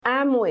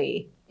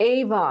Amway,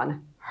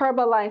 Avon,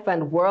 Herbalife,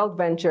 and World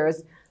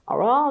Ventures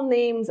are all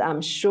names I'm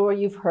sure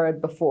you've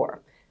heard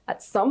before.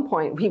 At some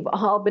point, we've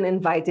all been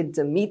invited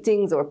to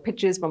meetings or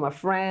pitches from a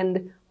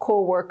friend,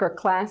 co-worker,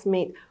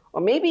 classmate,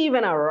 or maybe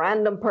even a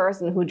random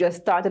person who just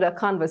started a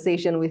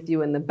conversation with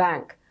you in the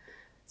bank.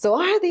 So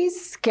are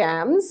these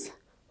scams?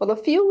 Well, a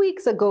few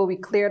weeks ago, we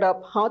cleared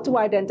up how to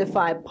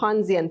identify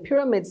Ponzi and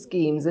pyramid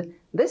schemes.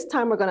 This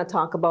time, we're going to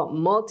talk about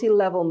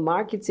multi-level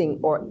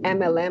marketing or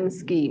MLM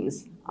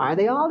schemes. Are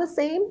they all the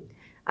same?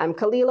 I'm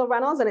Kalila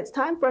Reynolds, and it's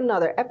time for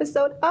another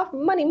episode of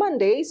Money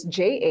Mondays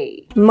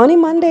JA. Money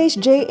Mondays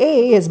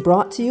JA is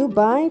brought to you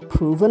by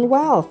Proven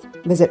Wealth.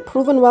 Visit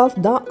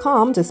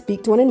provenwealth.com to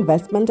speak to an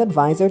investment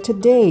advisor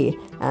today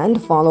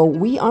and follow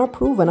We Are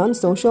Proven on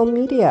social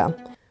media.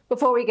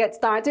 Before we get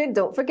started,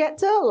 don't forget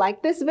to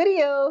like this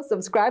video,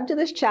 subscribe to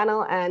this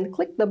channel, and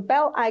click the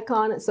bell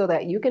icon so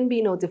that you can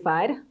be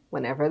notified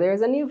whenever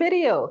there's a new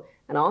video.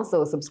 And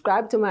also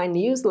subscribe to my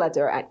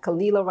newsletter at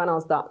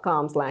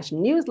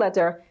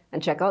KalilaReynolds.com/newsletter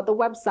and check out the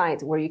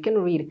website where you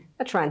can read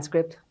a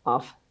transcript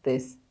of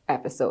this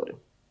episode.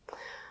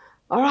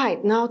 All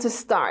right, now to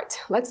start,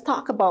 let's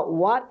talk about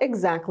what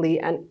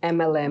exactly an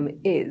MLM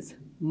is.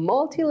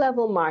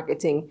 Multi-level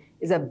marketing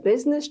is a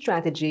business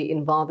strategy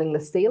involving the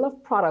sale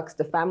of products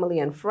to family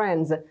and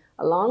friends,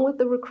 along with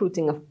the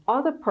recruiting of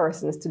other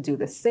persons to do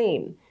the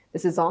same.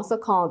 This is also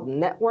called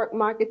network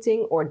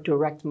marketing or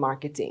direct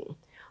marketing.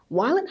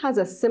 While it has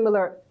a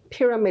similar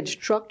pyramid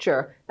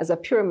structure as a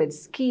pyramid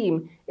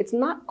scheme, it's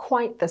not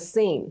quite the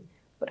same.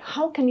 But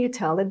how can you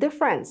tell the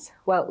difference?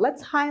 Well,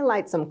 let's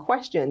highlight some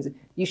questions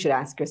you should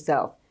ask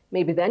yourself.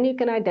 Maybe then you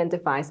can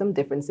identify some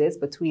differences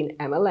between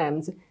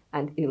MLMs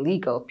and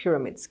illegal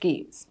pyramid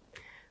schemes.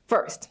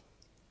 First,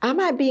 am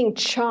I being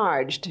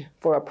charged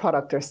for a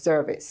product or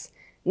service?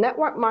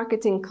 Network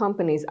marketing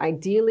companies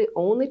ideally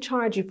only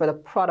charge you for the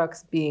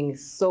products being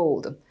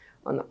sold.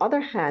 On the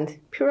other hand,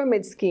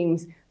 pyramid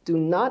schemes do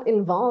not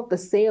involve the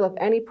sale of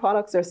any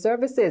products or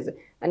services.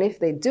 And if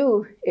they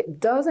do,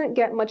 it doesn't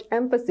get much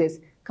emphasis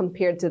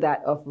compared to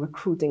that of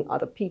recruiting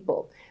other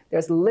people.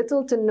 There's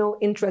little to no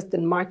interest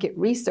in market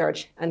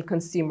research and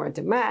consumer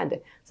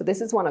demand. So this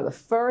is one of the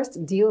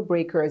first deal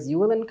breakers you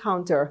will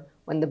encounter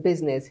when the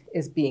business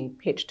is being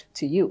pitched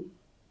to you.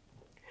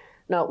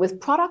 Now,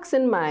 with products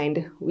in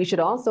mind, we should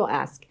also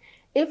ask,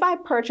 if I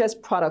purchase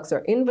products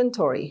or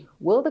inventory,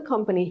 will the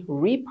company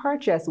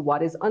repurchase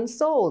what is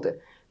unsold?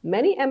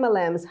 Many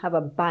MLMs have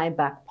a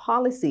buyback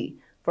policy.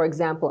 For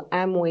example,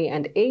 Amway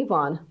and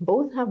Avon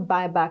both have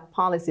buyback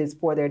policies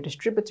for their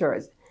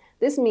distributors.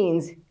 This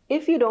means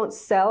if you don't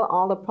sell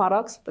all the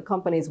products, the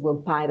companies will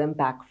buy them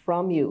back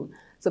from you.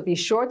 So be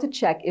sure to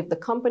check if the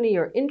company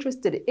you're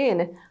interested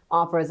in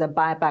offers a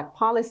buyback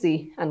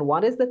policy and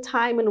what is the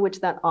time in which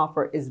that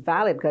offer is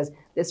valid, because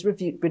this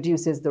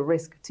reduces the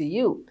risk to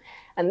you.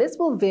 And this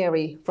will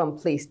vary from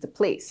place to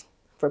place.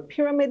 For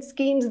pyramid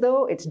schemes,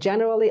 though, it's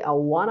generally a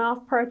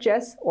one-off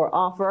purchase or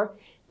offer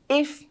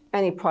if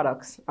any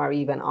products are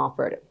even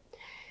offered.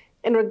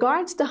 In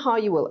regards to how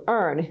you will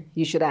earn,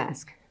 you should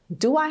ask,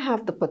 do I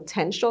have the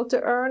potential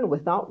to earn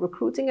without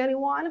recruiting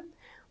anyone?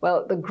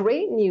 Well, the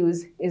great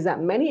news is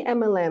that many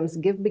MLMs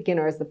give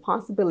beginners the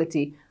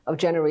possibility of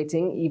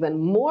generating even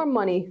more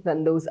money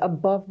than those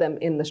above them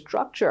in the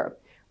structure,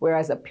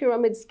 whereas a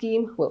pyramid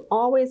scheme will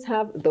always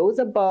have those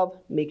above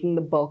making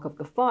the bulk of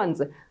the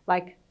funds,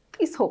 like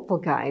these hopeful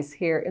guys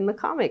here in the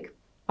comic.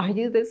 Are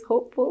you this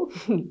hopeful?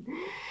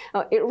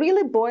 It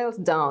really boils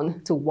down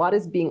to what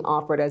is being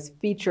offered as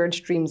featured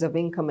streams of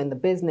income in the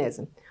business.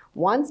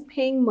 Once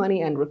paying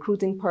money and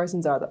recruiting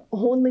persons are the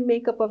only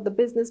makeup of the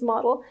business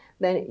model,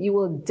 then you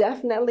will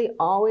definitely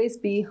always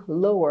be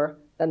lower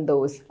than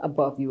those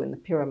above you in the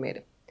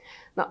pyramid.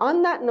 Now,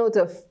 on that note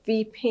of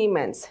fee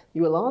payments,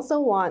 you will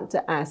also want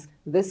to ask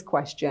this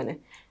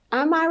question.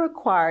 Am I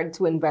required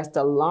to invest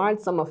a large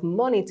sum of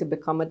money to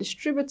become a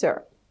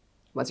distributor?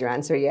 Was your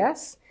answer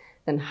yes?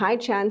 Then high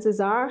chances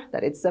are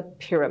that it's a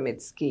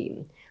pyramid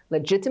scheme.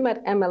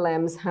 Legitimate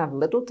MLMs have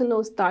little to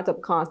no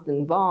startup cost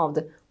involved,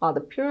 while the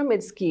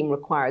pyramid scheme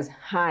requires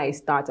high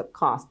startup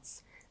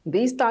costs.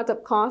 These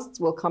startup costs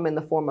will come in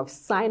the form of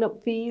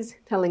sign-up fees,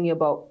 telling you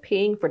about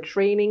paying for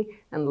training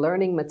and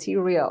learning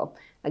material.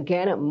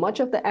 Again, much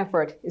of the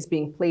effort is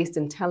being placed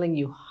in telling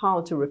you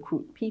how to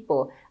recruit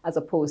people as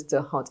opposed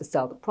to how to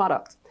sell the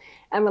product.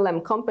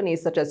 MLM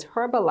companies such as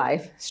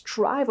Herbalife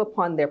strive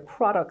upon their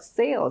product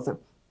sales.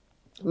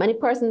 Many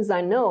persons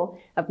I know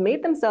have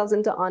made themselves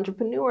into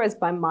entrepreneurs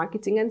by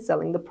marketing and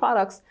selling the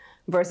products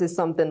versus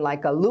something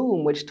like a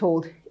Loom, which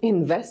told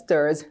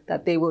investors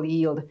that they will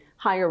yield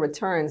higher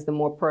returns the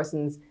more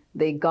persons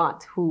they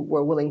got who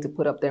were willing to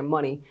put up their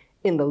money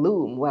in the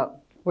Loom.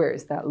 Well, where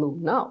is that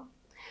Loom now?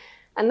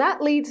 And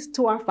that leads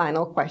to our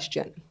final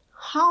question.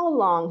 How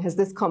long has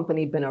this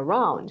company been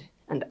around?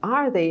 And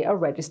are they a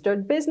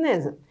registered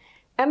business?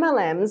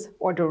 MLMs,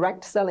 or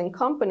direct selling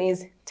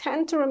companies,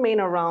 tend to remain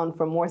around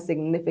for more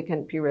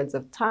significant periods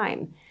of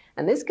time.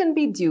 And this can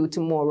be due to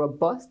more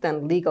robust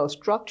and legal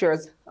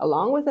structures,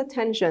 along with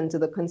attention to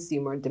the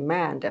consumer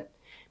demand.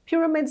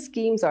 pyramid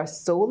schemes are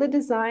solely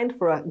designed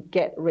for a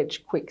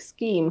get-rich-quick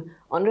scheme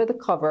under the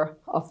cover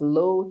of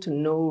low to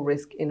no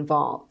risk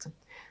involved.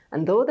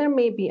 And though there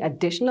may be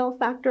additional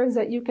factors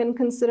that you can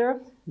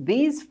consider,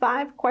 these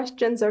 5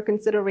 questions or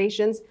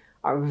considerations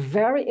are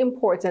very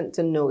important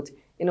to note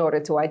in order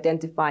to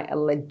identify a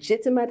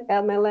legitimate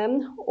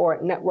MLM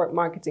or network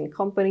marketing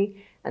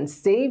company and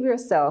save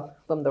yourself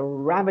from the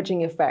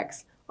ravaging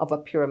effects of a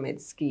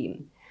pyramid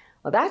scheme.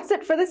 Well, that's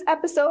it for this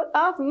episode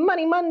of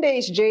Money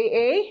Mondays,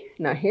 JA.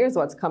 Now here's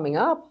what's coming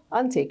up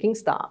on Taking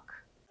Stock.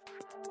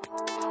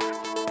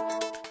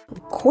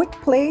 Quick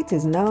Plate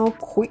is now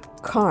Quick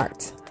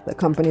Cart. The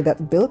company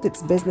that built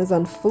its business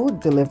on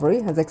food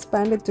delivery has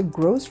expanded to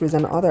groceries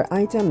and other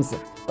items,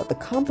 but the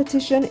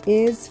competition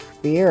is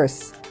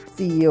fierce.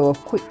 CEO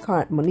of Quick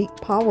Cart, Monique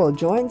Powell,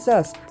 joins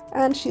us,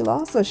 and she'll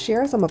also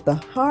share some of the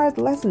hard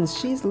lessons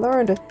she's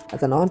learned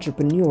as an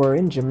entrepreneur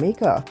in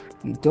Jamaica.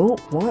 You don't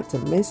want to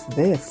miss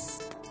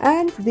this.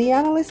 And the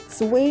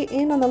analysts weigh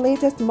in on the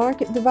latest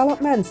market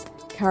developments.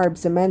 Carib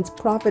Cement's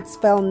profits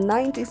fell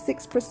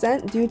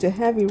 96% due to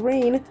heavy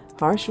rain,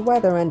 harsh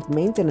weather, and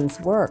maintenance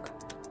work.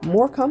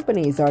 More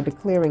companies are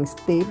declaring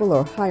stable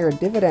or higher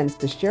dividends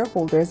to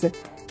shareholders,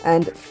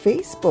 and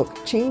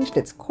Facebook changed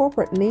its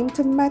corporate name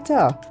to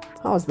Meta.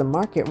 How's the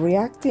market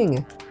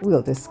reacting?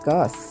 We'll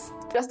discuss.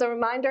 Just a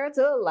reminder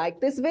to like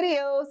this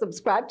video,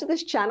 subscribe to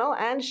this channel,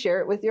 and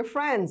share it with your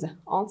friends.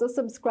 Also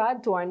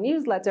subscribe to our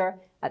newsletter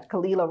at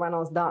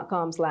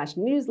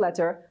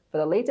KalilaReynolds.com/newsletter for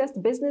the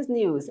latest business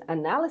news,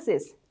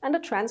 analysis, and a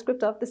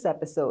transcript of this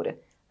episode.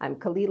 I'm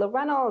Kalila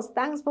Reynolds.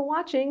 Thanks for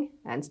watching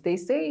and stay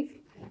safe.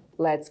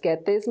 Let's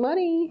get this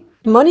money.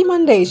 Money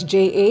Mondays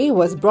JA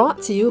was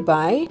brought to you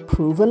by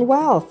Proven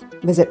Wealth.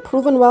 Visit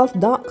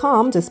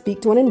provenwealth.com to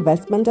speak to an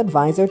investment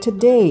advisor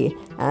today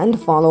and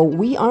follow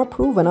We Are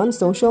Proven on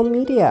social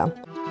media.